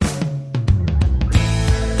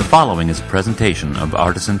following is a presentation of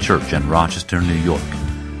Artisan Church in Rochester, New York.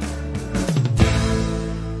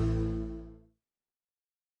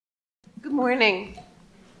 Good morning.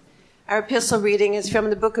 Our epistle reading is from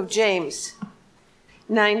the book of James,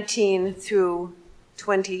 19 through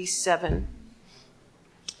 27.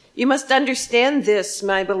 You must understand this,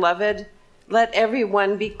 my beloved. Let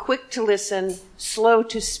everyone be quick to listen, slow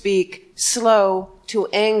to speak, slow to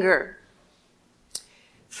anger.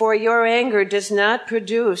 For your anger does not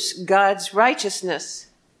produce God's righteousness.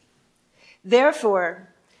 Therefore,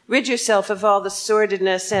 rid yourself of all the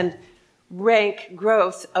sordidness and rank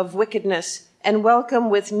growth of wickedness, and welcome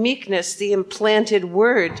with meekness the implanted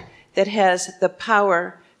word that has the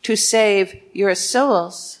power to save your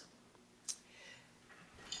souls.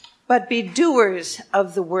 But be doers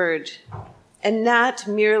of the word, and not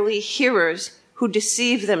merely hearers who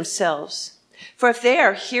deceive themselves. For if they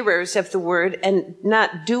are hearers of the word and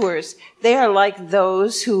not doers, they are like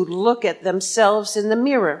those who look at themselves in the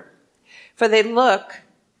mirror. For they look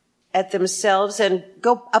at themselves and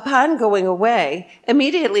upon going away,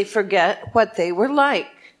 immediately forget what they were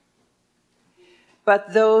like.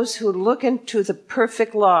 But those who look into the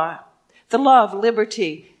perfect law, the law of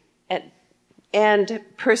liberty, and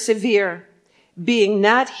persevere, being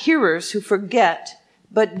not hearers who forget,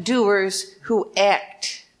 but doers who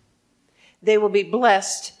act, they will be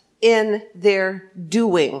blessed in their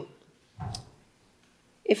doing.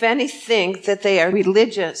 If any think that they are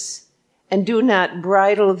religious and do not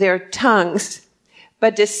bridle their tongues,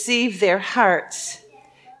 but deceive their hearts,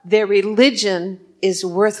 their religion is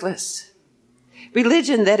worthless.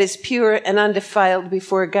 Religion that is pure and undefiled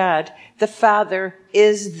before God, the Father,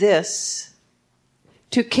 is this: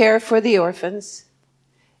 to care for the orphans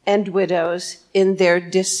and widows in their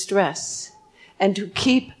distress, and to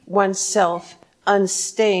keep oneself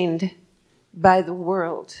unstained by the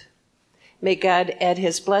world. May God add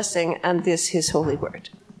his blessing on this, his holy word.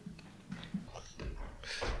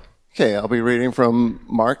 Okay, I'll be reading from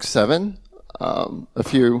Mark 7, a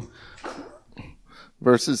few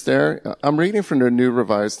verses there. I'm reading from the New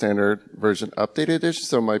Revised Standard Version Updated Edition,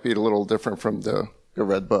 so it might be a little different from the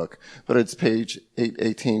Red Book, but it's page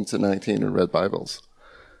 818 to 19 in Red Bibles.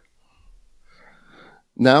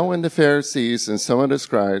 Now when the Pharisees and some of the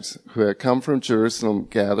scribes who had come from Jerusalem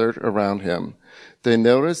gathered around him, they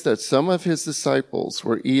noticed that some of his disciples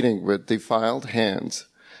were eating with defiled hands,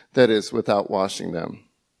 that is, without washing them.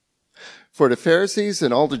 For the Pharisees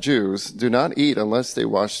and all the Jews do not eat unless they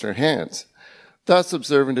wash their hands, thus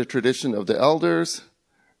observing the tradition of the elders,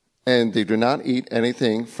 and they do not eat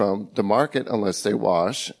anything from the market unless they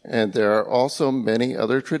wash, and there are also many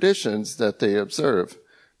other traditions that they observe,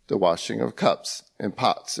 the washing of cups and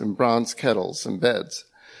pots and bronze kettles and beds.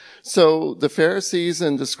 So the Pharisees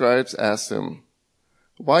and the scribes asked him,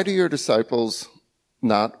 "Why do your disciples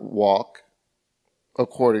not walk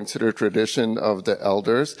according to the tradition of the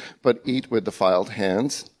elders, but eat with defiled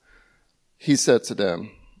hands?" He said to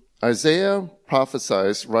them, "Isaiah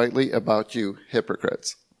prophesies rightly about you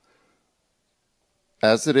hypocrites.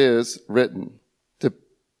 As it is written,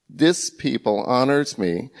 this people honors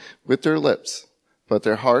me with their lips, but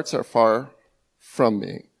their hearts are far from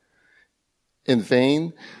me. In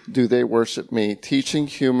vain do they worship me, teaching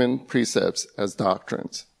human precepts as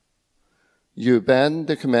doctrines. You abandon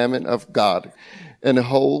the commandment of God and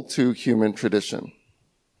hold to human tradition."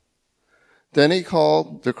 Then he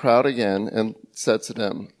called the crowd again and said to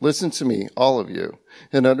them, "Listen to me, all of you,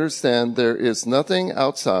 and understand there is nothing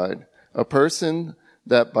outside a person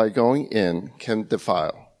that by going in can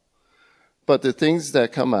defile. But the things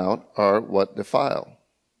that come out are what defile.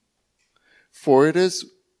 For it is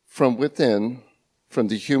from within, from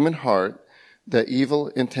the human heart, that evil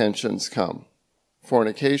intentions come: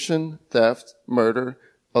 fornication, theft, murder,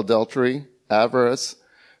 adultery, avarice,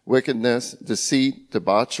 wickedness, deceit,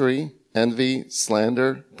 debauchery, envy,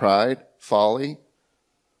 slander, pride, folly.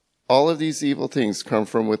 All of these evil things come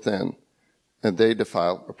from within, and they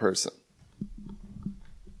defile a person."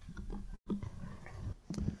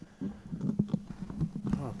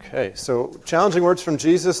 Okay, so challenging words from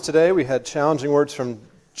Jesus today. We had challenging words from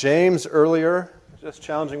James earlier, just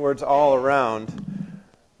challenging words all around.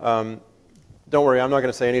 Don't worry, I'm not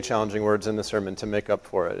going to say any challenging words in the sermon to make up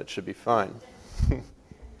for it. It should be fine.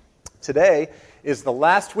 Today is the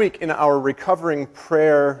last week in our Recovering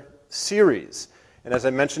Prayer series. And as I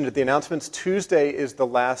mentioned at the announcements, Tuesday is the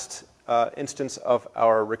last instance of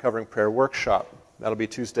our Recovering Prayer workshop. That'll be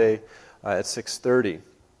Tuesday at 6:30.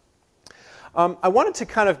 I wanted to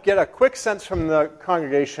kind of get a quick sense from the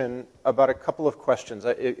congregation about a couple of questions.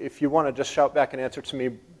 If you want to just shout back an answer to me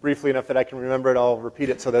briefly enough that I can remember it, I'll repeat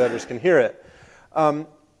it so that others can hear it.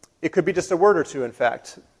 It could be just a word or two, in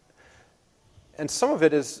fact. And some of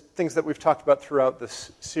it is things that we've talked about throughout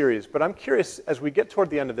this series. But I'm curious, as we get toward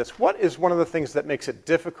the end of this, what is one of the things that makes it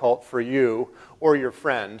difficult for you or your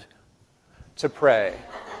friend to pray?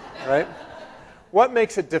 Right? What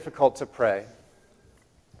makes it difficult to pray?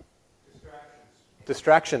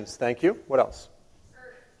 Distractions, thank you. What else?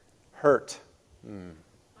 Hurt.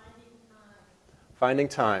 Finding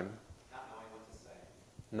time.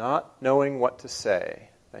 Not knowing what to say.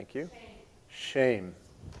 Thank you. Shame.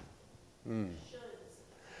 What you should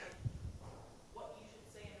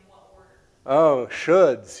say and in what order. Oh,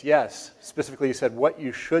 shoulds, yes. Specifically, you said what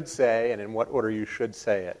you should say and in what order you should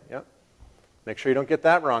say it. Yep. Make sure you don't get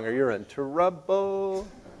that wrong or you're in trouble.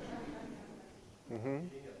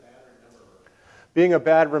 Being a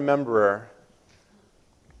bad rememberer.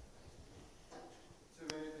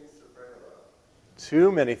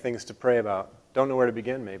 Too many things to pray about. Don't know where to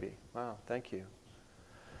begin, maybe. Wow, thank you.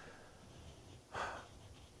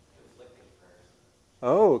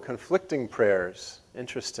 Oh, conflicting prayers.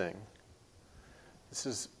 Interesting. This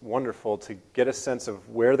is wonderful to get a sense of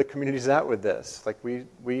where the community's at with this. Like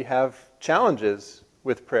we have challenges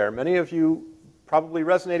with prayer. Many of you probably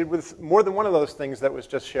resonated with more than one of those things that was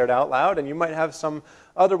just shared out loud, and you might have some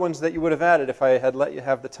other ones that you would have added if I had let you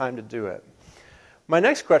have the time to do it. My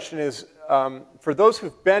next question is, for those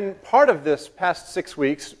who've been part of this past 6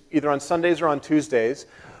 weeks, either on Sundays or on Tuesdays,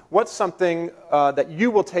 what's something that you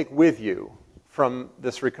will take with you from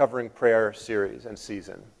this Recovering Prayer series and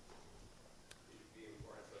season? The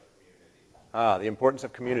importance of community. The importance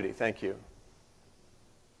of community. Thank you.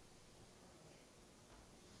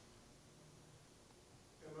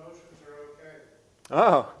 Emotions are okay.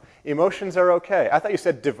 Oh, emotions are okay. I thought you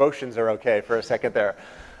said devotions are okay for a second there.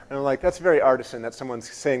 And I'm like, that's very artisan that someone's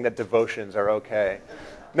saying that devotions are okay.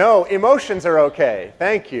 No, emotions are okay.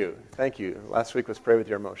 Thank you. Thank you. Last week was pray with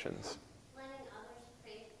your emotions. Letting others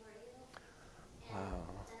pray for you. And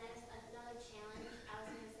the next, another challenge I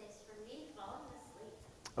was going to say is for me, falling asleep.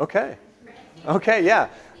 Okay. Okay, yeah.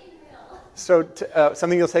 So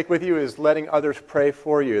something you'll take with you is letting others pray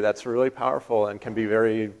for you. That's really powerful and can be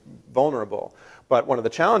very vulnerable. But one of the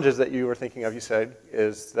challenges that you were thinking of, you said,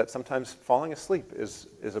 is that sometimes falling asleep is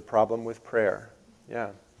a problem with prayer. Yeah.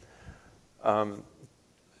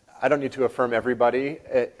 I don't need to affirm everybody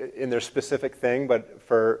in their specific thing, but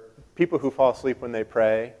for people who fall asleep when they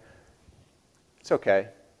pray, it's okay.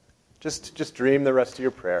 Just dream the rest of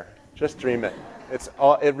your prayer. Just dream it.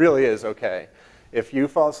 It really is okay. If you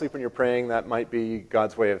fall asleep when you're praying, that might be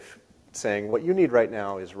God's way of saying, what you need right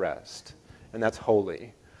now is rest. And that's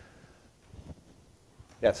holy.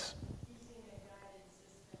 Yes?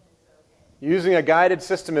 Using a guided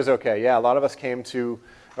system is okay. Yeah, a lot of us came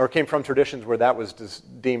from traditions where that was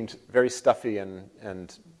just deemed very stuffy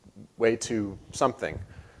and way too something.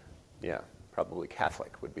 Yeah, probably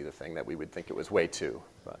Catholic would be the thing that we would think it was way too.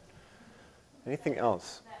 But anything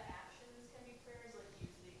else? That actions can be prayers, like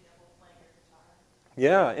use the example of playing your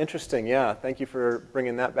guitar. Yeah, interesting. Yeah, thank you for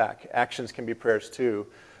bringing that back. Actions can be prayers too.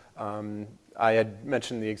 I had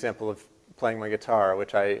mentioned the example of playing my guitar,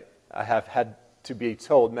 which I have had to be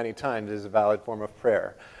told many times is a valid form of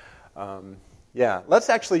prayer. Yeah, let's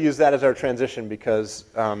actually use that as our transition because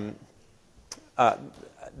I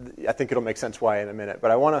think it'll make sense why in a minute. But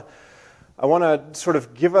I want to sort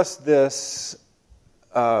of give us this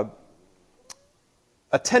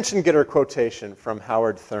attention-getter quotation from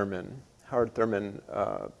Howard Thurman. Howard Thurman,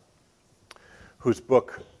 whose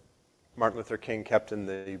book Martin Luther King kept in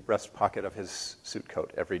the breast pocket of his suit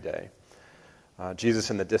coat every day. Jesus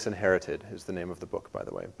and the Disinherited is the name of the book, by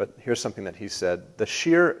the way. But here's something that he said. The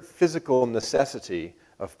sheer physical necessity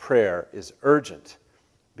of prayer is urgent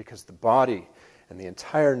because the body and the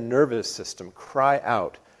entire nervous system cry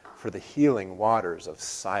out for the healing waters of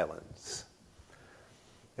silence.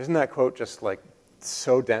 Isn't that quote just like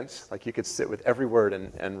so dense? Like you could sit with every word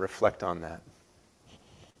and reflect on that.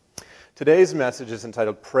 Today's message is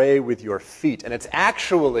entitled Pray with Your Feet. And it's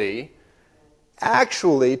actually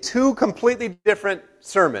two completely different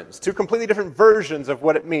sermons, two completely different versions of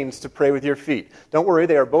what it means to pray with your feet. Don't worry,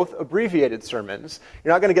 they are both abbreviated sermons.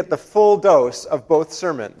 You're not going to get the full dose of both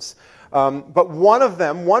sermons. But one of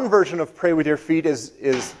them, one version of Pray with Your Feet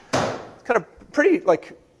is kind of pretty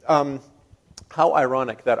like, how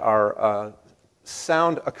ironic that our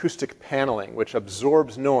sound acoustic paneling, which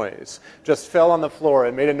absorbs noise, just fell on the floor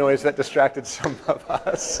and made a noise that distracted some of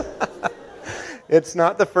us. It's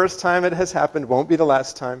not the first time it has happened, won't be the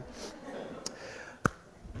last time.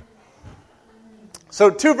 So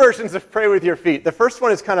 2 versions of pray with your feet. The first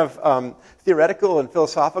one is kind of theoretical and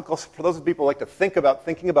philosophical. So for those people who like to think about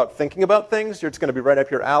thinking about things, it's going to be right up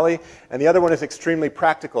your alley. And the other one is extremely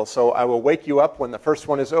practical. So I will wake you up when the first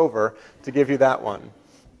one is over to give you that one.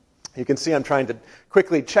 You can see I'm trying to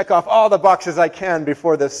quickly check off all the boxes I can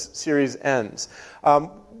before this series ends.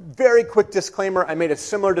 Very quick disclaimer. I made a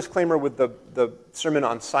similar disclaimer with the sermon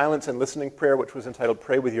on silence and listening prayer, which was entitled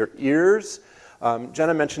Pray with Your Ears.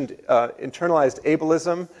 Jenna mentioned internalized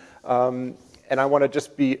ableism, and I want to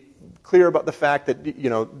just be clear about the fact that,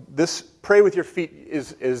 this pray with your feet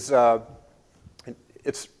is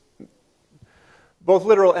it's both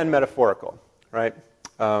literal and metaphorical, right?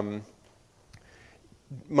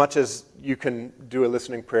 Much as you can do a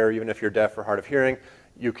listening prayer even if you're deaf or hard of hearing,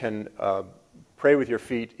 you can pray with your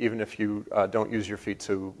feet even if you don't use your feet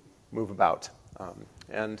to move about.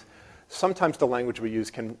 And sometimes the language we use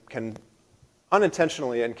can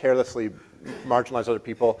unintentionally and carelessly marginalize other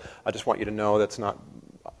people. I just want you to know that's not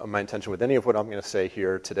my intention with any of what I'm going to say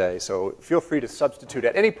here today. So feel free to substitute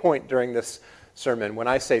at any point during this sermon when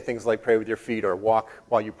I say things like pray with your feet or walk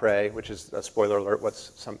while you pray, which is a spoiler alert, what's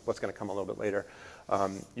going to come a little bit later.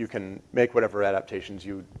 You can make whatever adaptations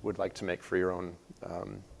you would like to make for your own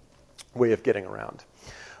way of getting around.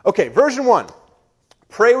 Okay, version 1.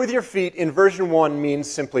 Pray with your feet in version 1 means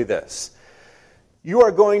simply this. You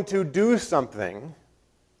are going to do something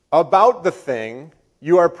about the thing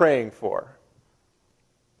you are praying for.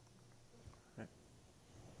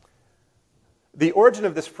 The origin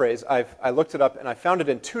of this phrase, I looked it up and I found it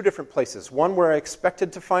in 2 different places. One where I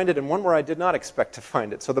expected to find it and one where I did not expect to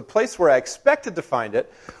find it. So the place where I expected to find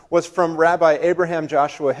it was from Rabbi Abraham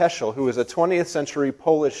Joshua Heschel, who was a 20th century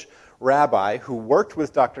Polish rabbi who worked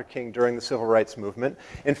with Dr. King during the Civil Rights Movement.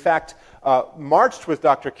 In fact, marched with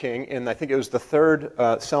Dr. King in, I think it was the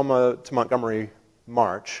 3rd Selma to Montgomery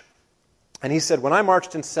march. And he said, when I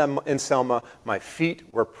marched in Selma, my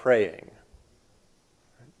feet were praying.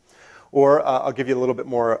 Or I'll give you a little bit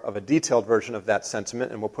more of a detailed version of that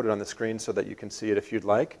sentiment, and we'll put it on the screen so that you can see it if you'd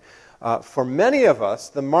like. For many of us,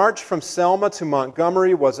 the march from Selma to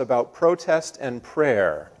Montgomery was about protest and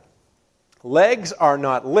prayer. Legs are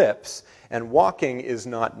not lips, and walking is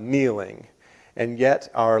not kneeling, and yet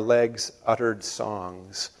our legs uttered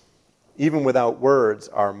songs. Even without words,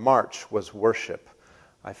 our march was worship.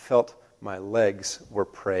 I felt my legs were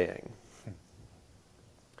praying.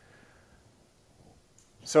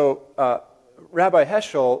 So Rabbi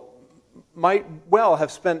Heschel might well have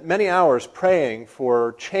spent many hours praying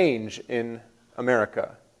for change in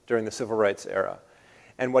America during the Civil Rights era.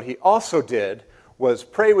 And what he also did was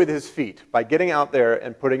pray with his feet by getting out there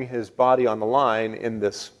and putting his body on the line in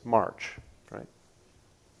this march. Right?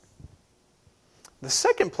 The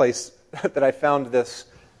second place that I found this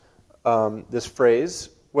phrase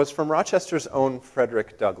was from Rochester's own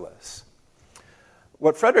Frederick Douglass.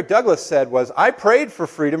 What Frederick Douglass said was, I prayed for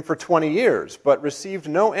freedom for 20 years, but received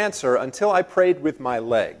no answer until I prayed with my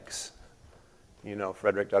legs. You know,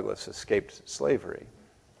 Frederick Douglass escaped slavery.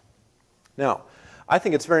 Now, I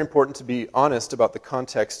think it's very important to be honest about the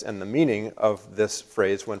context and the meaning of this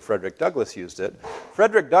phrase when Frederick Douglass used it.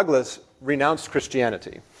 Frederick Douglass renounced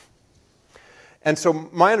Christianity. And so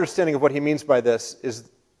my understanding of what he means by this is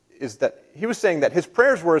that he was saying that his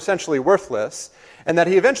prayers were essentially worthless and that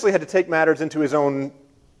he eventually had to take matters into his own,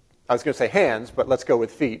 I was going to say hands, but let's go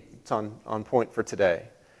with feet. It's on point for today.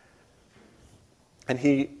 And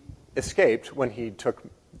he escaped when he took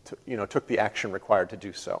the action required to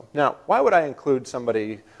do so. Now, why would I include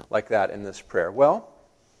somebody like that in this prayer? Well,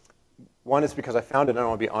 one is because I found it and I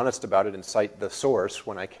want to be honest about it and cite the source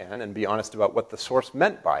when I can and be honest about what the source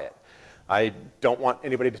meant by it. I don't want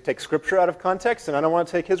anybody to take Scripture out of context, and I don't want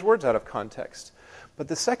to take his words out of context. But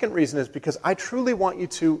the second reason is because I truly want you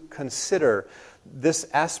to consider this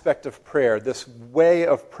aspect of prayer, this way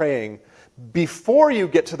of praying, before you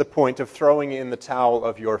get to the point of throwing in the towel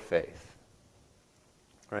of your faith.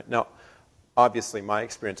 Right? Now, obviously, my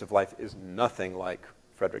experience of life is nothing like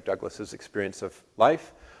Frederick Douglass's experience of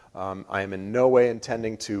life. I am in no way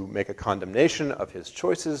intending to make a condemnation of his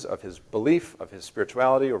choices, of his belief, of his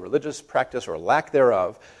spirituality or religious practice or lack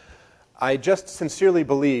thereof. I just sincerely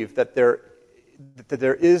believe that there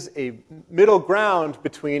is a middle ground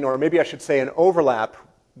between, or maybe I should say an overlap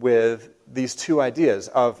with these 2 ideas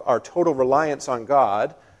of our total reliance on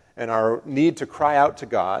God and our need to cry out to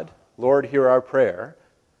God, Lord, hear our prayer,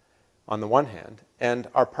 on the one hand, and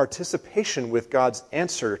our participation with God's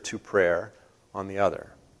answer to prayer on the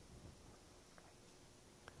other.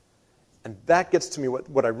 And that gets to me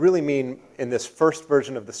what I really mean in this first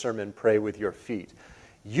version of the sermon, pray with your feet.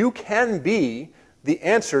 You can be the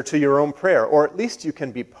answer to your own prayer, or at least you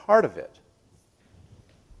can be part of it.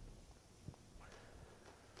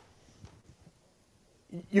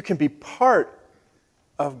 you can be part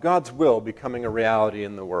of God's will becoming a reality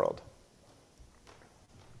in the world.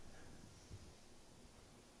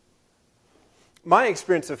 My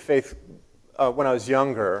experience of faith when I was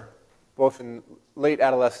younger, both in late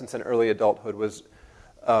adolescence and early adulthood, was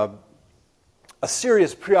a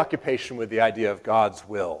serious preoccupation with the idea of God's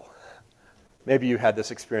will. Maybe you had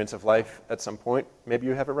this experience of life at some point. Maybe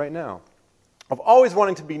you have it right now. Of always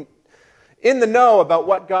wanting to be in the know about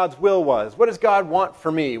what God's will was. What does God want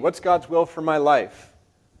for me? What's God's will for my life?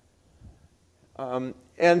 And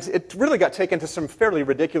it really got taken to some fairly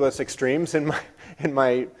ridiculous extremes in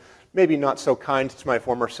my maybe not so kind to my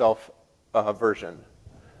former self version,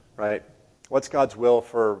 right? What's God's will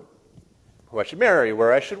for who I should marry,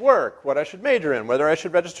 where I should work, what I should major in, whether I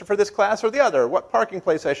should register for this class or the other, what parking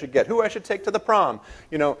place I should get, who I should take to the prom.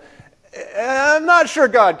 You know, I'm not sure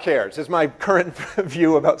God cares, is my current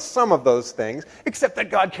view about some of those things, except that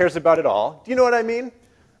God cares about it all. Do you know what I mean?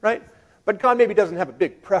 Right? But God maybe doesn't have a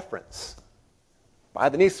big preference. Buy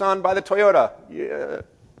the Nissan, buy the Toyota. Yeah,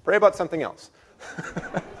 pray about something else.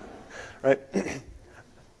 Right?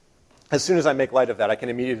 As soon as I make light of that, I can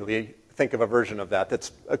immediately think of a version of that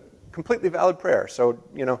that's a completely valid prayer. So,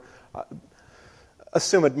 you know,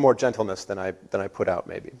 assume a more gentleness than I put out,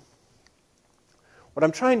 maybe. What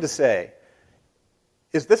I'm trying to say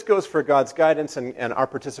is this goes for God's guidance and our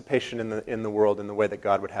participation in the world in the way that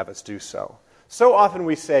God would have us do so. So often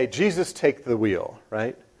we say, Jesus, take the wheel,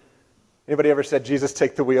 right? Anybody ever said, Jesus,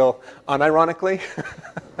 take the wheel, unironically?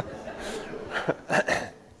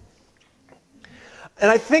 And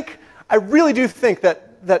I really do think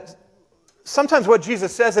that sometimes what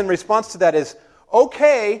Jesus says in response to that is,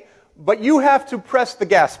 okay, but you have to press the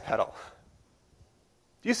gas pedal.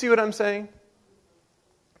 Do you see what I'm saying?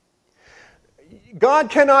 God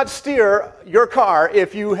cannot steer your car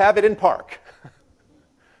if you have it in park.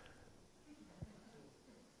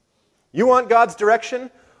 You want God's direction?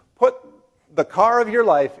 Put the car of your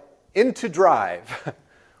life into drive.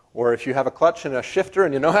 Or if you have a clutch and a shifter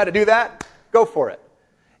and you know how to do that, go for it.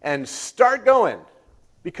 And start going.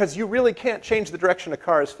 Because you really can't change the direction a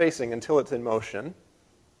car is facing until it's in motion.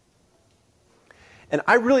 And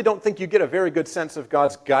I really don't think you get a very good sense of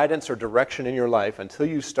God's guidance or direction in your life until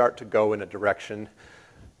you start to go in a direction,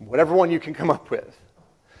 whatever one you can come up with.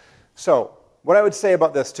 So, what I would say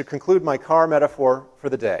about this to conclude my car metaphor for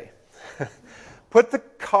the day. Put the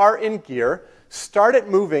car in gear, start it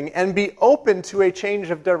moving, and be open to a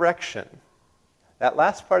change of direction. That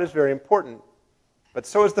last part is very important, but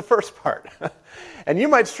so is the first part. And you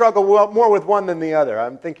might struggle more with one than the other.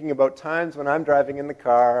 I'm thinking about times when I'm driving in the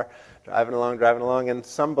car, driving along, and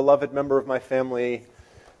some beloved member of my family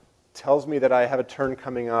tells me that I have a turn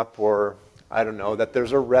coming up, or, I don't know, that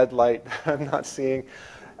there's a red light I'm not seeing.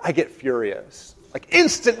 I get furious. Like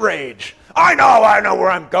instant rage. I know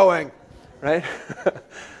where I'm going. Right?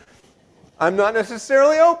 I'm not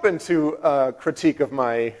necessarily open to a critique of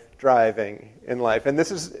my driving in life. And this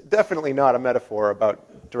is definitely not a metaphor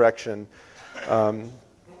about direction and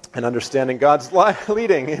understanding God's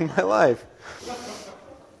leading in my life.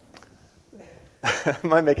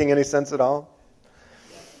 Am I making any sense at all?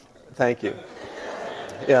 Thank you.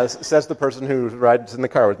 Yeah, says the person who rides in the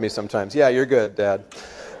car with me sometimes. Yeah, you're good, Dad.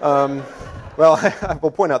 Well, I will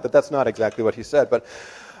point out that that's not exactly what he said. But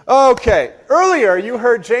okay, earlier you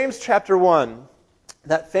heard James chapter 1,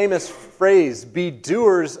 that famous phrase, be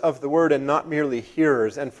doers of the word and not merely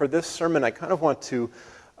hearers. And for this sermon, I kind of want to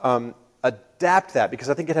adapt that because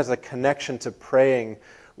I think it has a connection to praying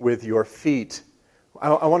with your feet.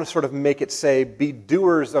 I want to sort of make it say, be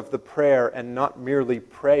doers of the prayer and not merely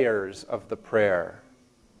prayers of the prayer.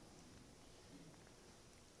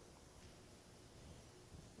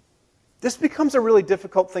 This becomes a really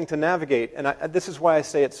difficult thing to navigate, and this is why I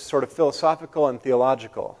say it's sort of philosophical and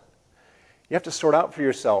theological. You have to sort out for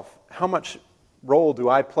yourself, how much role do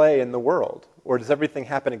I play in the world? Or does everything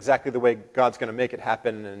happen exactly the way God's going to make it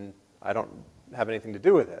happen and I don't have anything to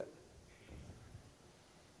do with it?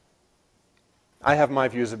 I have my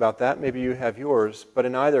views about that, maybe you have yours, but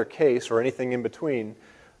in either case, or anything in between,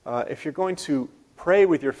 if you're going to pray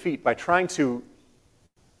with your feet by trying to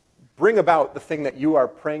bring about the thing that you are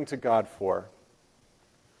praying to God for,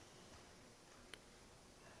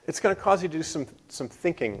 it's going to cause you to do some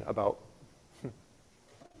thinking about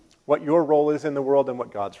what your role is in the world and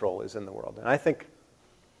what God's role is in the world. And I think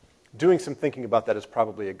doing some thinking about that is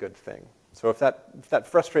probably a good thing. So if that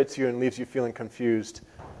frustrates you and leaves you feeling confused,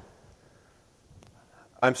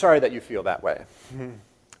 I'm sorry that you feel that way.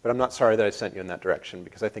 But I'm not sorry that I sent you in that direction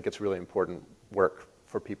because I think it's really important work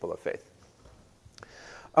for people of faith.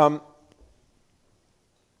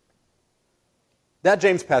 That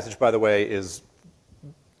James passage, by the way, is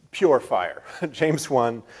pure fire. James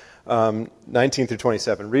 1, 19 through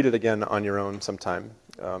 27. Read it again on your own sometime.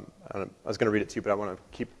 I was going to read it to you, but I want to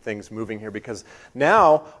keep things moving here because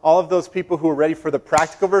now all of those people who are ready for the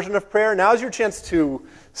practical version of prayer, now's your chance to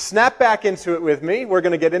snap back into it with me. We're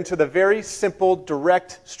going to get into the very simple,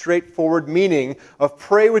 direct, straightforward meaning of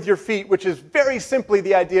pray with your feet, which is very simply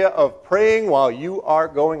the idea of praying while you are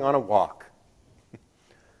going on a walk.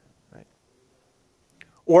 Right?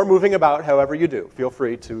 Or moving about however you do. Feel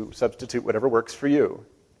free to substitute whatever works for you.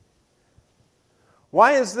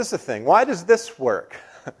 Why is this a thing? Why does this work?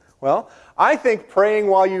 Well, I think praying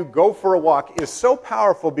while you go for a walk is so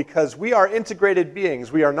powerful because we are integrated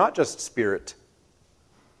beings. We are not just spirit.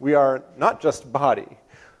 We are not just body.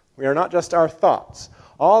 We are not just our thoughts.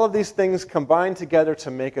 All of these things combine together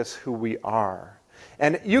to make us who we are.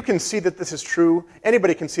 And you can see that this is true.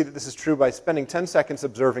 Anybody can see that this is true by spending 10 seconds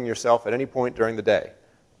observing yourself at any point during the day.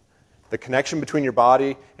 The connection between your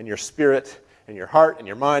body and your spirit and your heart and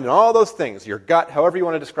your mind and all those things, your gut, however you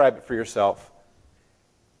want to describe it for yourself.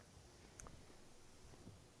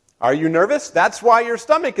 Are you nervous? That's why your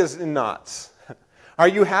stomach is in knots. Are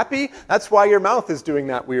you happy? That's why your mouth is doing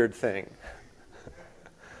that weird thing.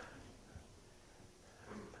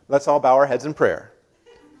 Let's all bow our heads in prayer.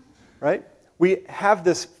 Right? We have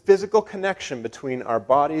this physical connection between our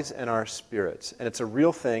bodies and our spirits, and it's a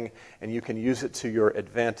real thing, and you can use it to your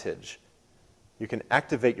advantage. You can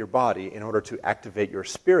activate your body in order to activate your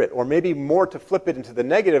spirit, or maybe more to flip it into the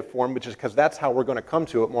negative form, which is because that's how we're going to come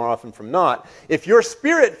to it more often from not. If your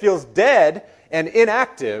spirit feels dead and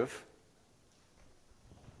inactive,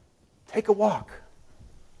 take a walk.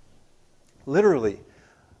 Literally,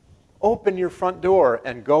 open your front door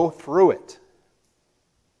and go through it.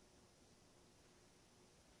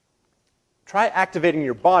 Try activating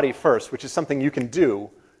your body first, which is something you can do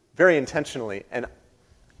very intentionally, and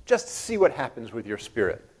just see what happens with your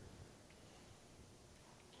spirit.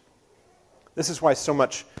 This is why so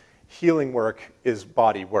much healing work is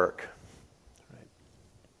body work. Right?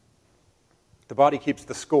 The Body Keeps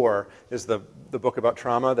the Score is the book about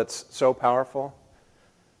trauma that's so powerful.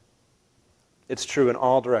 It's true in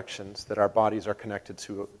all directions that our bodies are connected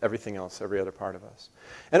to everything else, every other part of us.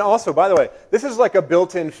 And also, by the way, this is like a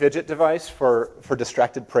built-in fidget device for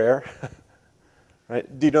distracted prayer.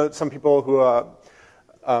 Right? Do you know some people who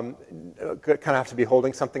kind of have to be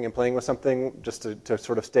holding something and playing with something just to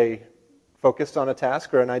sort of stay focused on a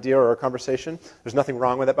task or an idea or a conversation? There's nothing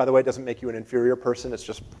wrong with it, by the way. It doesn't make you an inferior person. It's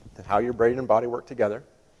just how your brain and body work together.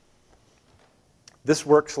 This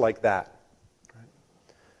works like that. Right?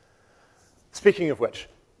 Speaking of which,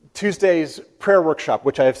 Tuesday's prayer workshop,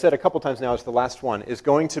 which I have said a couple times now is the last one, is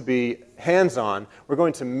going to be hands-on. We're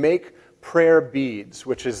going to make prayer beads,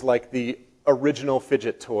 which is like the original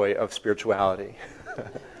fidget toy of spirituality.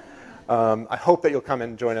 I hope that you'll come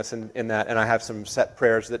and join us in that. And I have some set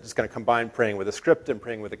prayers that is going to combine praying with a script and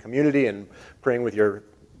praying with a community and praying with your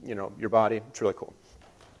body. It's really cool.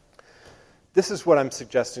 This is what I'm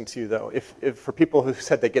suggesting to you, though. If for people who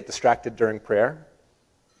said they get distracted during prayer,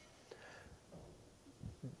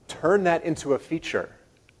 turn that into a feature.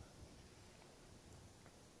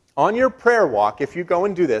 On your prayer walk, if you go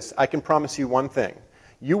and do this, I can promise you one thing.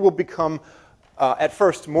 You will become, at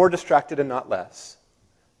first, more distracted and not less.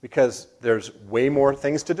 Because there's way more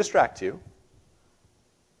things to distract you.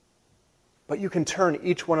 But you can turn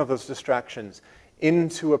each one of those distractions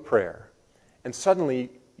into a prayer. And suddenly,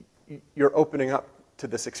 you're opening up to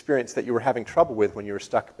this experience that you were having trouble with when you were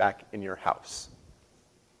stuck back in your house.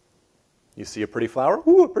 You see a pretty flower?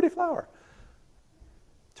 Ooh, a pretty flower.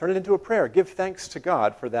 Turn it into a prayer. Give thanks to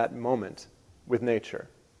God for that moment with nature.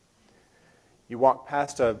 You walk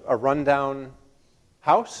past a rundown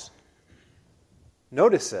house.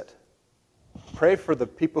 Notice it. Pray for the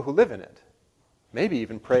people who live in it. Maybe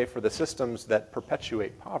even pray for the systems that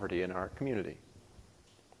perpetuate poverty in our community.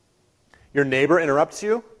 Your neighbor interrupts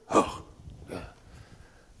you.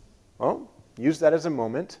 Well, use that as a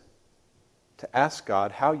moment to ask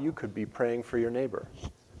God how you could be praying for your neighbor.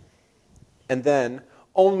 And then,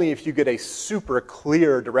 only if you get a super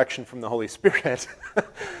clear direction from the Holy Spirit,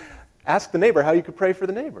 ask the neighbor how you could pray for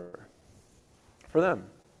the neighbor, for them.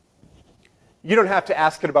 You don't have to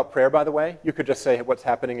ask it about prayer, by the way. You could just say what's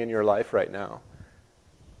happening in your life right now.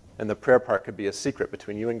 And the prayer part could be a secret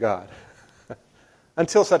between you and God.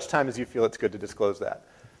 Until such time as you feel it's good to disclose that.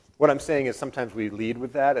 What I'm saying is sometimes we lead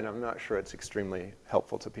with that, and I'm not sure it's extremely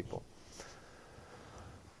helpful to people.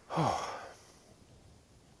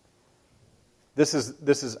 This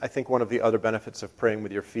is, I think, one of the other benefits of praying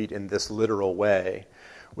with your feet in this literal way,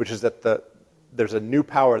 which is that there's a new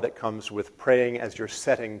power that comes with praying as your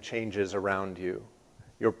setting changes around you.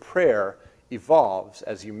 Your prayer evolves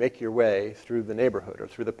as you make your way through the neighborhood or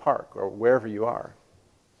through the park or wherever you are.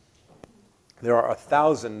 There are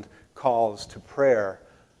 1,000 calls to prayer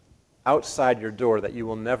outside your door that you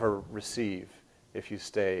will never receive if you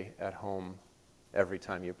stay at home every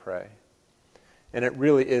time you pray. And it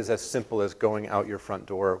really is as simple as going out your front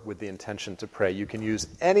door with the intention to pray. You can use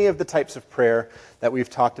any of the types of prayer that we've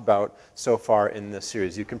talked about so far in this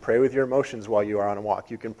series. You can pray with your emotions while you are on a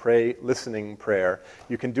walk. You can pray listening prayer.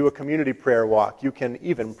 You can do a community prayer walk. You can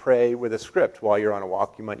even pray with a script while you're on a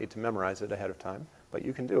walk. You might need to memorize it ahead of time, but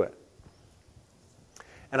you can do it.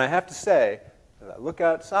 And I have to say, as I look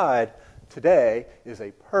outside, today is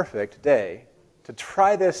a perfect day to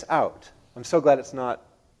try this out. I'm so glad it's not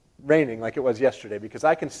raining like it was yesterday, because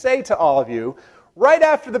I can say to all of you, right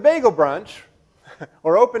after the bagel brunch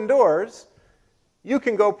or open doors, you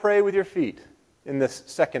can go pray with your feet in this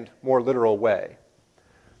second, more literal way.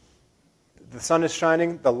 The sun is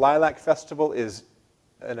shining. The Lilac Festival is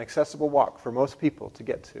an accessible walk for most people to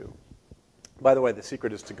get to. By the way, the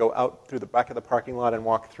secret is to go out through the back of the parking lot and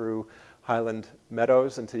walk through Highland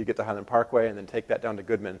Meadows until you get to Highland Parkway, and then take that down to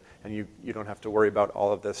Goodman, and you don't have to worry about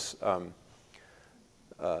all of this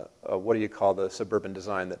what do you call the suburban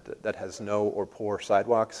design that has no or poor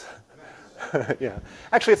sidewalks? Yeah.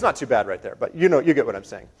 Actually, it's not too bad right there, but you get what I'm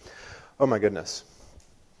saying. Oh my goodness.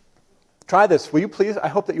 Try this, will you please? I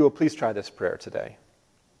hope that you will please try this prayer today.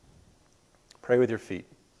 Pray with your feet.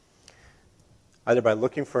 Either by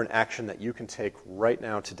looking for an action that you can take right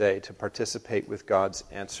now today to participate with God's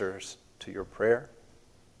answers to your prayer,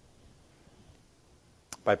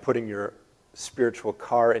 by putting your spiritual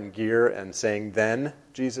car in gear and saying, "Then,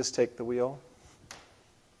 Jesus, take the wheel,"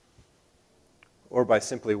 or by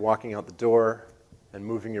simply walking out the door and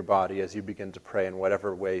moving your body as you begin to pray in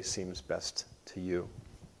whatever way seems best to you.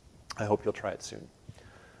 I hope you'll try it soon.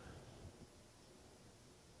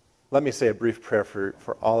 Let me say a brief prayer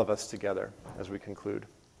for all of us together as we conclude.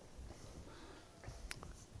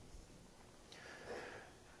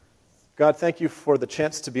 God, thank you for the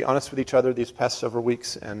chance to be honest with each other these past several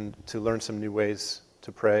weeks and to learn some new ways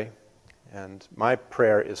to pray. And my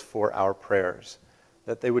prayer is for our prayers,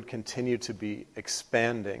 that they would continue to be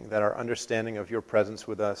expanding, that our understanding of your presence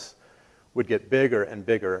with us would get bigger and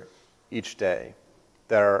bigger each day,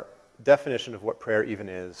 that our definition of what prayer even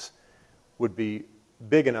is would be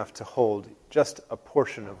big enough to hold just a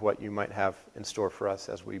portion of what you might have in store for us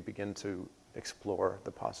as we begin to explore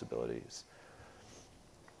the possibilities.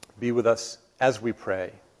 Be with us as we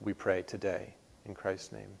pray today. In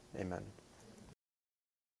Christ's name, amen.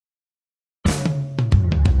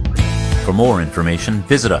 For more information,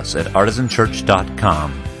 visit us at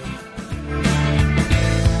artisanchurch.com.